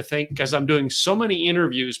starting to think, because I'm doing so many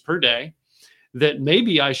interviews per day, that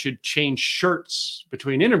maybe I should change shirts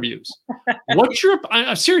between interviews. What's your,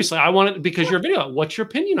 seriously, I want it because your video, what's your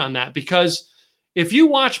opinion on that? Because if you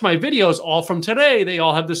watch my videos all from today, they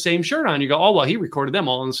all have the same shirt on. You go, oh, well, he recorded them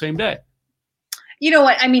all on the same day. You know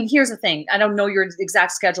what? I mean, here's the thing. I don't know your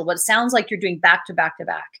exact schedule, but it sounds like you're doing back to back to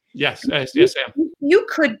back. Yes, yes, Sam. You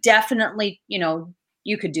could definitely,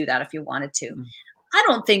 you could do that if you wanted to. Mm-hmm. I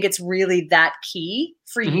don't think it's really that key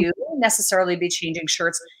for you necessarily to be changing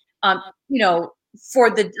shirts.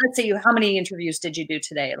 For let's say how many interviews did you do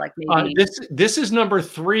today? Like maybe this is number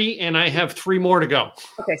 3 and I have 3 more to go.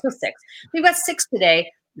 Okay. So 6. We've got 6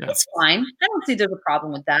 today. Yeah. It's fine. I don't see there's a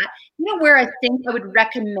problem with that. Where I think I would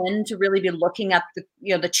recommend to really be looking at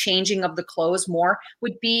the changing of the clothes more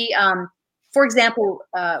would be, for example,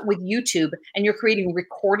 with YouTube, and you're creating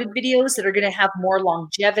recorded videos that are going to have more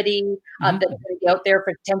longevity, that are going to be out there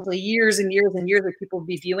for potentially years and years and years that people will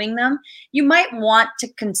be viewing them. You might want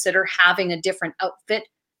to consider having a different outfit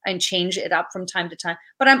and change it up from time to time.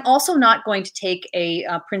 But I'm also not going to take a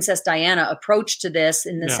Princess Diana approach to this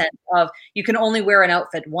in the sense of you can only wear an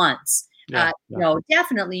outfit once.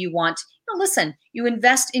 Definitely you want, listen, you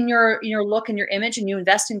invest in your look and your image, and you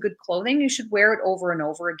invest in good clothing. You should wear it over and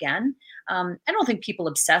over again. I don't think people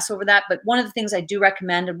obsess over that, but one of the things I do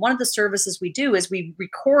recommend, and one of the services we do, is we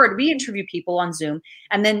interview people on Zoom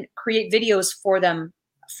and then create videos for them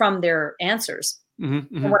from their answers. And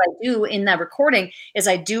what I do in that recording is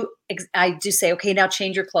I do say, okay, now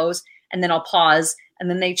change your clothes, and then I'll pause, and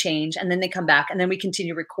then they change, and then they come back, and then we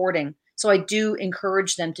continue recording. So I do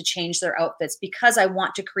encourage them to change their outfits because I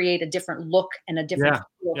want to create a different look and a different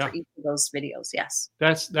feel for each of those videos. Yes.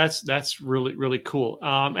 That's really, really cool.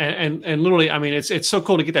 And literally, I mean, it's so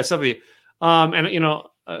cool to get that stuff with you. And, you know,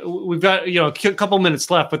 we've got, you know, a couple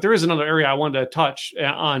minutes left, but there is another area I wanted to touch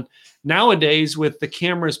on. Nowadays, with the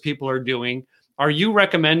cameras people are doing, are you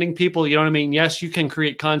recommending people, you know what I mean? Yes, you can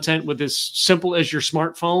create content with as simple as your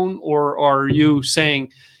smartphone, or are you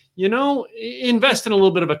saying, you know, invest in a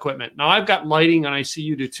little bit of equipment? Now, I've got lighting and I see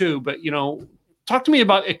you do too, but, you know, talk to me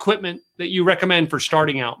about equipment that you recommend for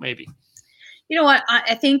starting out, maybe. You know what,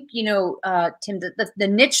 I think, you know, Tim, the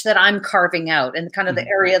niche that I'm carving out and kind of the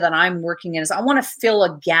area that I'm working in is I want to fill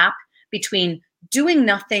a gap between doing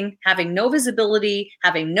nothing, having no visibility,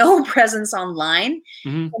 having no presence online,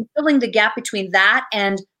 and filling the gap between that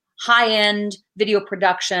and high-end video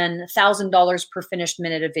production, $1,000 per finished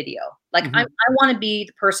minute of video. Like I want to be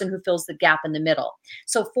the person who fills the gap in the middle.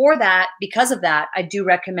 So for that, because of that, I do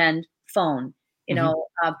recommend phone. You know,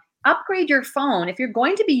 upgrade your phone. If you're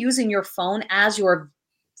going to be using your phone as your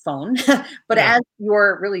phone, but as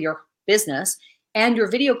your business and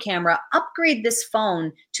your video camera, upgrade this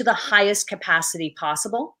phone to the highest capacity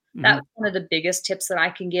possible. That's one of the biggest tips that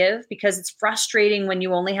I can give, because it's frustrating when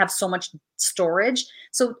you only have so much storage.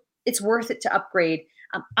 So it's worth it to upgrade.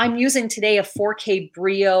 I'm using today a 4K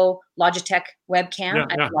Brio Logitech webcam.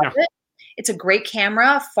 I love it. It's a great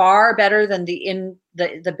camera, far better than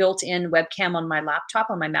the built-in webcam on my laptop,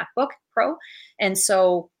 on my MacBook Pro. And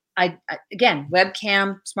so again,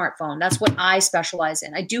 webcam, smartphone, that's what I specialize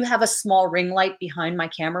in. I do have a small ring light behind my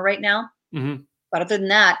camera right now, but other than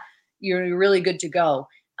that, you're really good to go.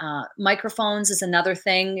 Microphones is another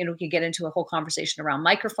thing. You know, we could get into a whole conversation around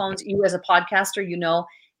microphones. You as a podcaster, you know,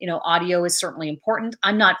 audio is certainly important.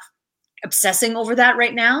 I'm not obsessing over that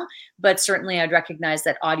right now, but certainly I'd recognize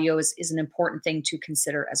that audio is an important thing to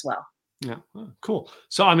consider as well. Yeah. Oh, cool.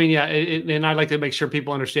 So, I mean, and I like to make sure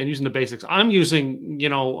people understand using the basics. I'm using, you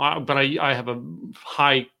know, but I have a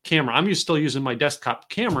high camera. I'm still using my desktop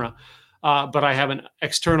camera, but I have an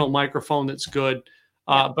external microphone that's good.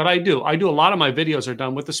 But I do a lot of my videos are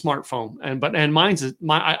done with the smartphone, and mine's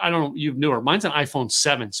I don't know, you've newer. Mine's an iPhone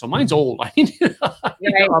 7, so mine's old. I need to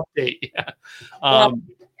update.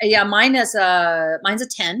 Yeah. Mine's a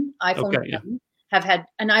 10 iPhone 10. Have had,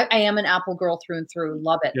 and I am an Apple girl through and through.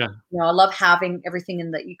 Love it. Yeah. You know, I love having everything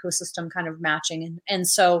in the ecosystem kind of matching, and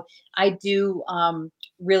so I do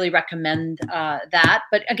really recommend that.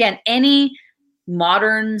 But again, any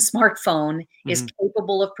modern smartphone is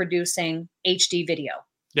capable of producing HD video.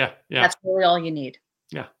 Yeah. That's really all you need.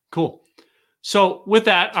 Yeah. Cool. So with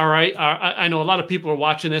that, all right, I know a lot of people are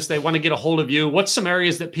watching this. They want to get a hold of you. What's some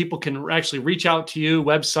areas that people can actually reach out to you,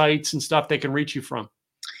 websites and stuff they can reach you from?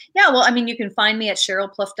 Yeah, well, I mean, you can find me at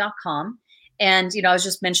CherylPlouffe.com. And, you know, I was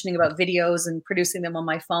just mentioning about videos and producing them on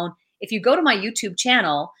my phone. If you go to my YouTube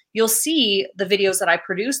channel, you'll see the videos that I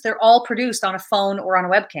produce. They're all produced on a phone or on a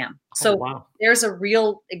webcam. So there's a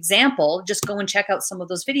real example. Just go and check out some of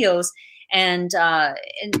those videos. And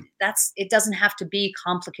it doesn't have to be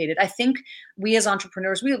complicated. I think we as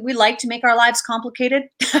entrepreneurs, we like to make our lives complicated.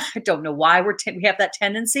 I don't know why we have that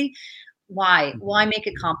tendency. Why make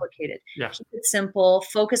it complicated? Keep it simple,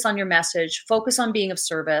 focus on your message, focus on being of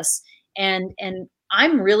service. And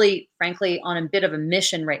I'm really, frankly, on a bit of a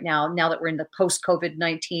mission right now that we're in the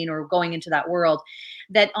post-COVID-19 or going into that world,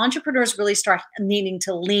 that entrepreneurs really start needing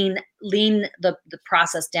to lean the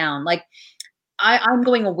process down. Like I'm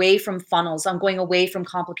going away from funnels. I'm going away from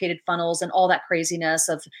complicated funnels and all that craziness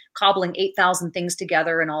of cobbling 8,000 things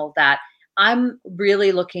together and all of that. I'm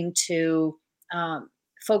really looking to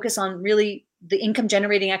focus on really the income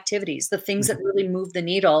generating activities, the things that really move the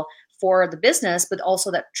needle for the business, but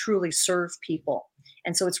also that truly serve people.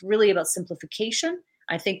 And so it's really about simplification.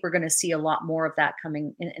 I think we're going to see a lot more of that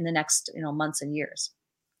coming in the next, months and years.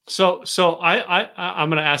 So I'm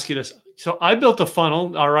going to ask you this. So I built a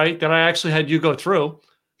funnel, all right, that I actually had you go through.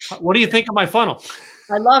 What do you think of my funnel?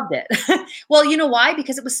 I loved it. Well, you know why?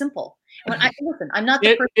 Because it was simple. Listen, I'm not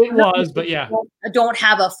the person. It was, but yeah. I don't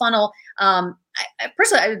have a funnel.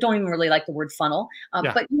 Personally, I don't even really like the word funnel,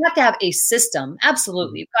 but you have to have a system.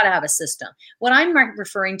 Absolutely. You've got to have a system. What I'm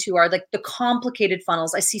referring to are like the complicated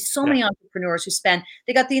funnels. I see so many entrepreneurs who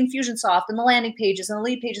they got the Infusionsoft and the landing pages and the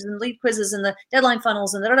lead pages and the lead quizzes and the deadline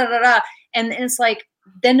funnels and and it's like,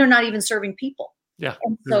 then they're not even serving people. Yeah.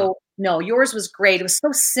 And so, no, yours was great. It was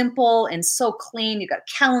so simple and so clean. You got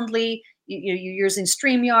Calendly. You're using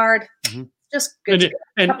StreamYard. just good.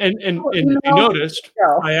 And you noticed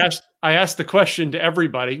I asked the question to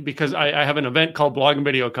everybody because I have an event called Blog and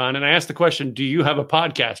Video Con, and I asked the question, do you have a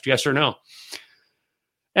podcast? Yes or no?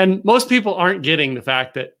 And most people aren't getting the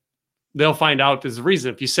fact that they'll find out there's a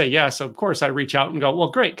reason. If you say yes, of course, I reach out and go, well,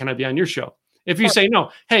 great. Can I be on your show? If you say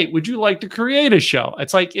no, hey, would you like to create a show?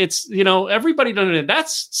 It's like, everybody doesn't know.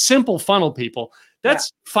 That's simple funnel, people.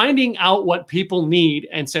 That's finding out what people need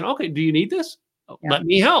and saying, okay, do you need this? Let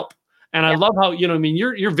me help. And I love how, your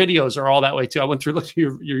videos are all that way too. I went through looked at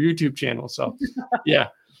your YouTube channel. So yeah.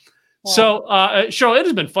 Wow. So Cheryl, it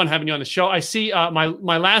has been fun having you on the show. I see my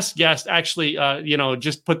last guest actually,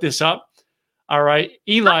 just put this up. All right.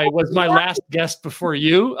 Eli was my last guest before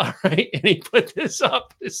you. All right. And he put this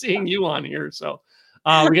up, seeing you on here. So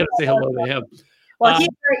we got to say hello to him. Well,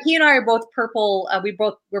 he and I are both Purple.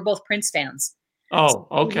 We're both Prince fans. Oh,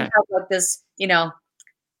 okay. We have this,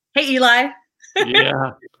 hey, Eli.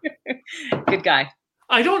 Yeah. Good guy.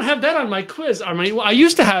 I don't have that on my quiz. I mean, I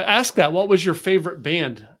used to ask that. What was your favorite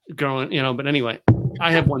band growing, but anyway,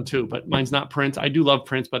 I have one too, but mine's not Prince. I do love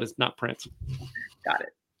Prince, but it's not Prince. Got it.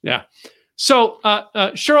 Yeah. So,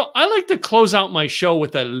 Cheryl, I like to close out my show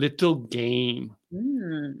with a little game.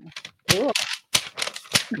 Cool.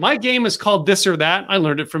 My game is called This or That. I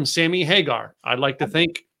learned it from Sammy Hagar. I'd like to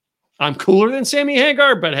think I'm cooler than Sammy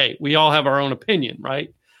Hagar, but hey, we all have our own opinion,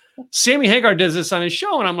 right? Sammy Hagar does this on his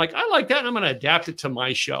show, and I'm like, I like that, and I'm going to adapt it to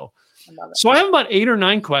my show. So I have about 8 or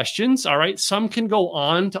 9 questions, all right? Some can go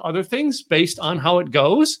on to other things based on how it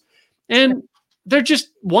goes, and they're just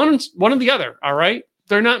one or the other, all right?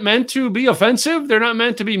 They're not meant to be offensive. They're not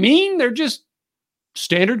meant to be mean. They're just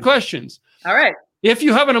standard questions. All right. If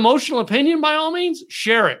you have an emotional opinion, by all means,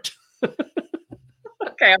 share it.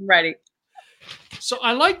 Okay, I'm ready. So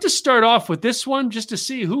I like to start off with this one just to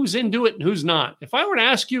see who's into it and who's not. If I were to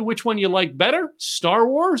ask you which one you like better, Star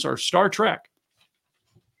Wars or Star Trek?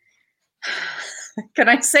 Can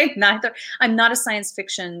I say neither? I'm not a science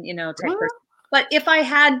fiction, type person. But if I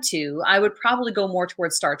had to, I would probably go more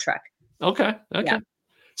towards Star Trek. Okay. Yeah.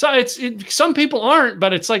 So some people aren't,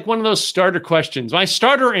 but it's like one of those starter questions. My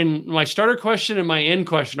starter question and my end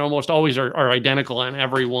question almost always are identical on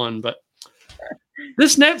every one. But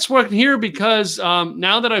this next one here, because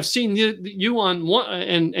now that I've seen you on one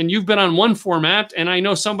and you've been on one format, and I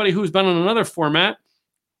know somebody who's been on another format,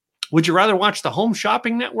 would you rather watch the Home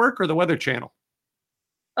Shopping Network or the Weather Channel?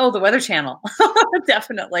 Oh, the Weather Channel.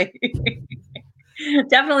 Definitely.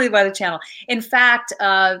 Definitely the Weather Channel. In fact,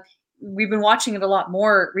 we've been watching it a lot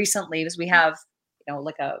more recently because we have,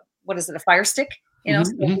 like a Fire Stick,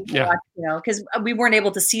 because we weren't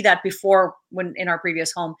able to see that before when in our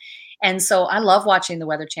previous home. And so I love watching the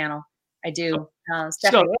Weather Channel. I do.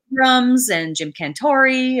 Stephanie Abrams and Jim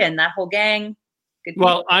Cantori and that whole gang. Good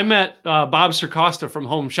well, I met Bob Circosta from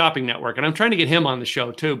Home Shopping Network, and I'm trying to get him on the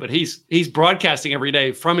show too, but he's broadcasting every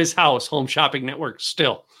day from his house, Home Shopping Network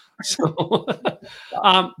still. So,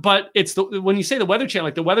 but it's when you say the Weather Channel,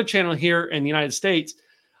 like the Weather Channel here in the United States,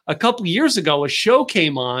 a couple of years ago, a show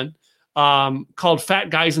came on called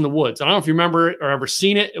Fat Guys in the Woods. I don't know if you remember it or ever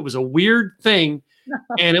seen it. It was a weird thing,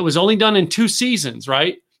 and it was only done in 2 seasons,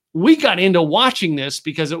 right? We got into watching this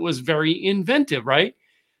because it was very inventive, right?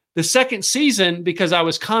 The second season, because I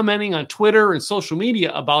was commenting on Twitter and social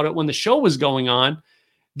media about it when the show was going on,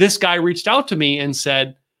 this guy reached out to me and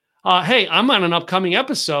said, hey, I'm on an upcoming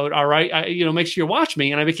episode. All right. Make sure you watch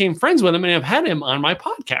me. And I became friends with him, and I've had him on my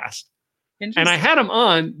podcast. And I had him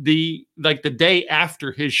on the day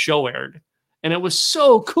after his show aired. And it was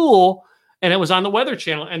so cool. And it was on the Weather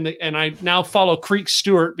Channel. And I now follow Creek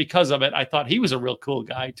Stewart because of it. I thought he was a real cool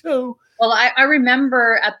guy too. Well, I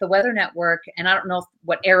remember at the Weather Network, and I don't know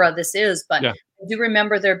what era this is, but I do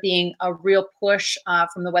remember there being a real push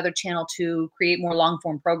from the Weather Channel to create more long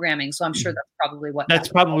form programming. So I'm sure that's probably what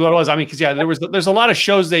it was. I mean, because there's a lot of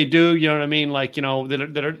shows they do, you know what I mean, like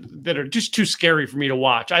that are just too scary for me to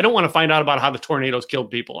watch. I don't want to find out about how the tornadoes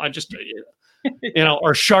killed people. I just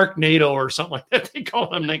or Sharknado or something like that. They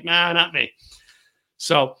call them. I'm like, nah, not me.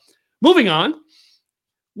 So moving on.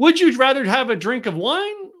 Would you rather have a drink of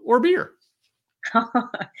wine or beer?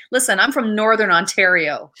 Listen, I'm from Northern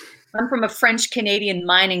Ontario. I'm from a French-Canadian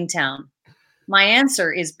mining town. My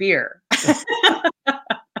answer is beer.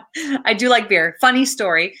 I do like beer. Funny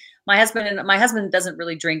story. My husband doesn't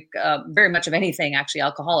really drink very much of anything, actually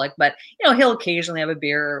alcoholic, but he'll occasionally have a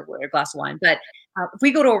beer or a glass of wine. But if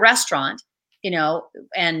we go to a restaurant,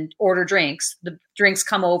 and order drinks, the drinks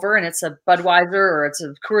come over and it's a Budweiser or it's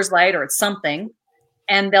a Coors Light or it's something.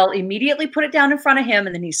 And they'll immediately put it down in front of him,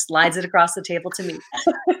 and then he slides it across the table to me.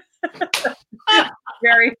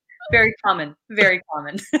 Very, very common. Very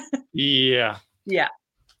common. Yeah. Yeah.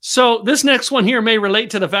 So this next one here may relate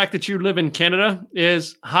to the fact that you live in Canada.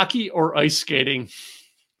 Is hockey or ice skating?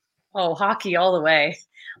 Oh, hockey all the way.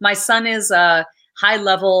 My son is a high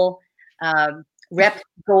level rep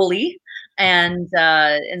goalie, and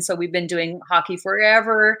so we've been doing hockey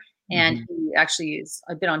forever. And he actually is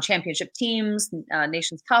been on championship teams,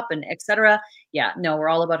 Nations Cup, and etc. Yeah, no, we're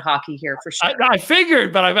all about hockey here for sure. I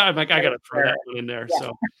figured, but I'm like, I got to throw that one in there. Yeah.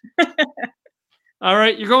 So, all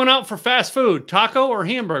right, you're going out for fast food, taco or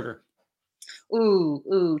hamburger?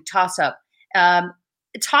 Ooh, toss up.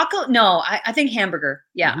 Taco? No, I think hamburger.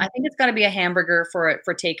 Yeah, I think it's got to be a hamburger for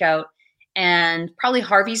takeout, and probably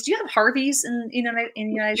Harvey's. Do you have Harvey's in the United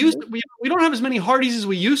States? We don't have as many Hardee's as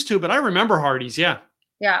we used to, but I remember Hardee's. Yeah.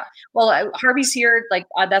 Yeah. Well, Harvey's here, like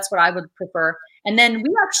that's what I would prefer. And then we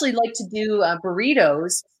actually like to do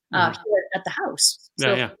burritos here at the house.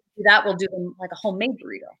 So if we do that, we'll do them like a homemade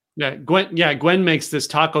burrito. Yeah, Gwen makes this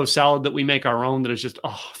taco salad that we make our own that is just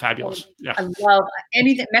fabulous. Yeah. I love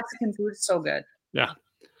anything Mexican food is so good. Yeah.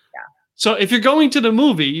 So if you're going to the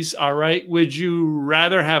movies, all right, would you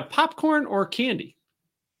rather have popcorn or candy?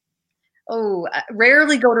 Oh, I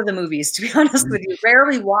rarely go to the movies, to be honest with you.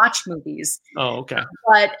 Rarely watch movies. Oh, okay.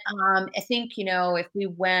 But I think, if we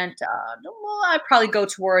went, I'd probably go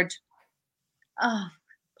toward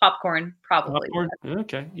popcorn, probably. Popcorn?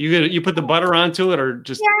 Okay. You put the butter onto it, or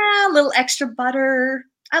just a little extra butter.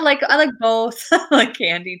 I like both. I like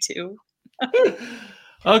candy too.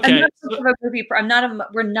 Okay.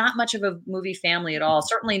 We're not much of a movie family at all.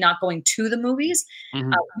 Certainly not going to the movies.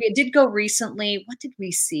 We did go recently. What did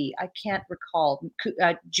we see? I can't recall.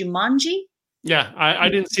 Jumanji? Yeah, I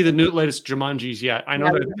didn't see the latest Jumanjis yet. I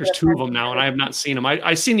know that there's two of them now, and I have not seen them.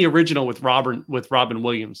 I seen the original with Robin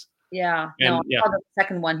Williams. Yeah, I saw the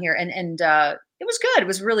second one here, and it was good. It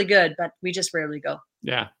was really good, but we just rarely go.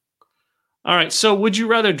 Yeah. All right. So, would you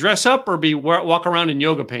rather dress up or walk around in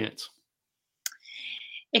yoga pants?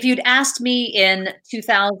 If you'd asked me in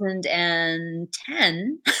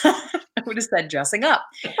 2010, I would have said dressing up.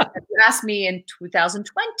 If you asked me in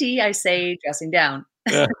 2020, I say dressing down.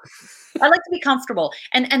 Yeah. I like to be comfortable.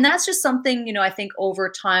 And that's just something, I think over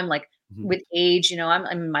time, like with age, I'm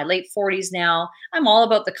in my late 40s now. I'm all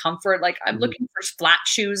about the comfort. Like I'm looking for flat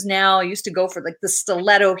shoes now. I used to go for like the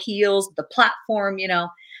stiletto heels, the platform,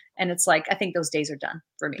 and it's like, I think those days are done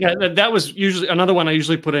for me. Yeah, that was usually another one I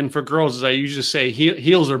usually put in for girls is I usually say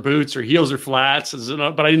heels or boots or heels or flats,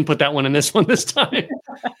 but I didn't put that one in this one this time.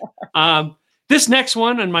 This next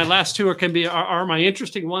one and my last two are my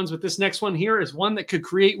interesting ones, but this next one here is one that could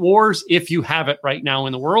create wars if you have it right now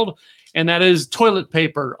in the world, and that is toilet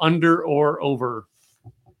paper, under or over?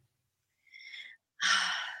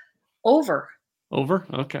 Over. Over?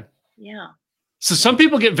 Okay. Yeah. So some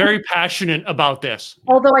people get very passionate about this.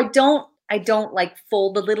 Although I don't like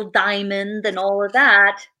fold the little diamond and all of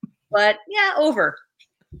that, but yeah, over.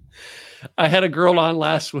 I had a girl on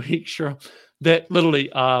last week, Cheryl, that literally,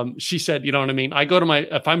 she said, you know what I mean? I go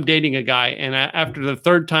to if I'm dating a guy and after the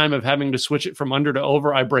third time of having to switch it from under to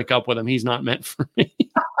over, I break up with him. He's not meant for me.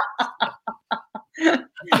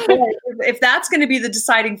 If that's going to be the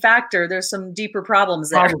deciding factor, there's some deeper problems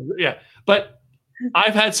there. Yeah. But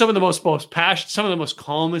I've had some of the most passionate, some of the most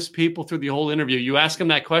calmest people through the whole interview. You ask them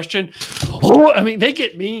that question. Oh, I mean, they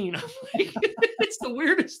get mean. It's the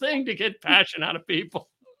weirdest thing to get passion out of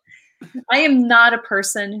people. I am not a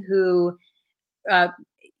person who, I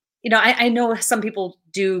know some people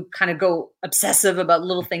do kind of go obsessive about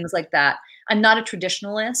little things like that. I'm not a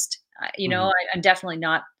traditionalist. I'm definitely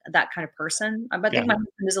not that kind of person. I think my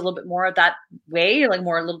husband is a little bit more of that way, like a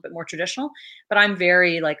little bit more traditional, but I'm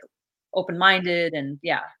very like open-minded and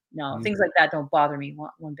things like that don't bother me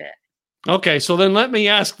one bit. Okay. So then let me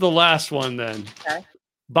ask the last one then. Okay.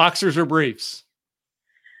 Boxers or briefs?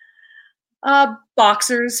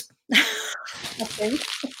 Boxers. I think.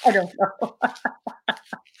 I don't know.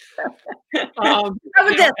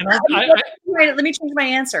 Let me change my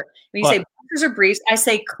answer. When you say boxers or briefs, I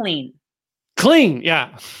say clean. Clean. Yeah.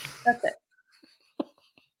 That's it.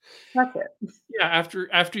 That's it. Yeah.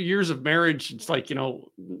 After years of marriage, it's like,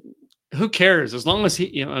 who cares? As long as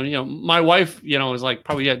my wife, is like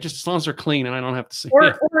probably, just as long as they're clean and I don't have to say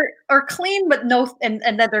or clean, but no, and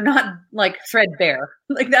that they're not like threadbare.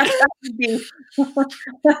 Like that would be,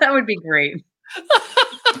 that would be great.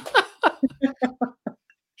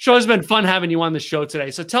 Show has been fun having you on the show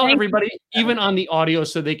today. So tell everybody, even on the audio,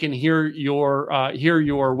 so they can hear your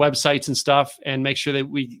websites and stuff, and make sure that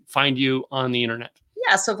we find you on the internet.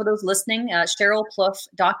 Yeah. So for those listening,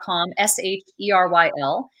 CherylPlouffe.com,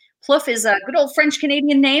 SHERYL. Plouffe is a good old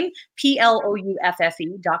French-Canadian name,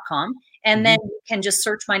 PLOUFFE.com. And then you can just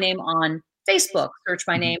search my name on Facebook, search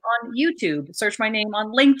my name. On YouTube, search my name.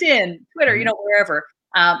 On LinkedIn, Twitter, wherever.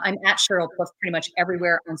 I'm at Cheryl Plouffe pretty much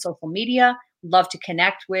everywhere on social media. Love to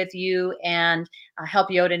connect with you and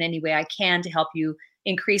help you out in any way I can to help you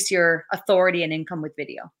increase your authority and income with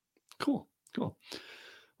video. Cool.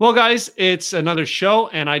 Well, guys, it's another show,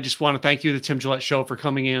 and I just want to thank you, the Tim Gillette Show, for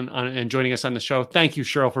coming in and joining us on the show. Thank you,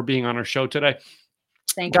 Cheryl, for being on our show today.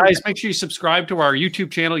 Thank you. Guys, make sure you subscribe to our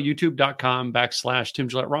YouTube channel, youtube.com/Tim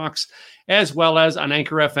Gillette Rocks, as well as on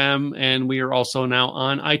Anchor FM, and we are also now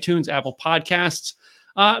on iTunes, Apple Podcasts.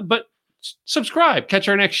 But subscribe. Catch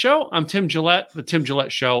our next show. I'm Tim Gillette, the Tim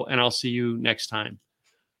Gillette Show, and I'll see you next time.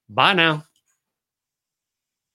 Bye now.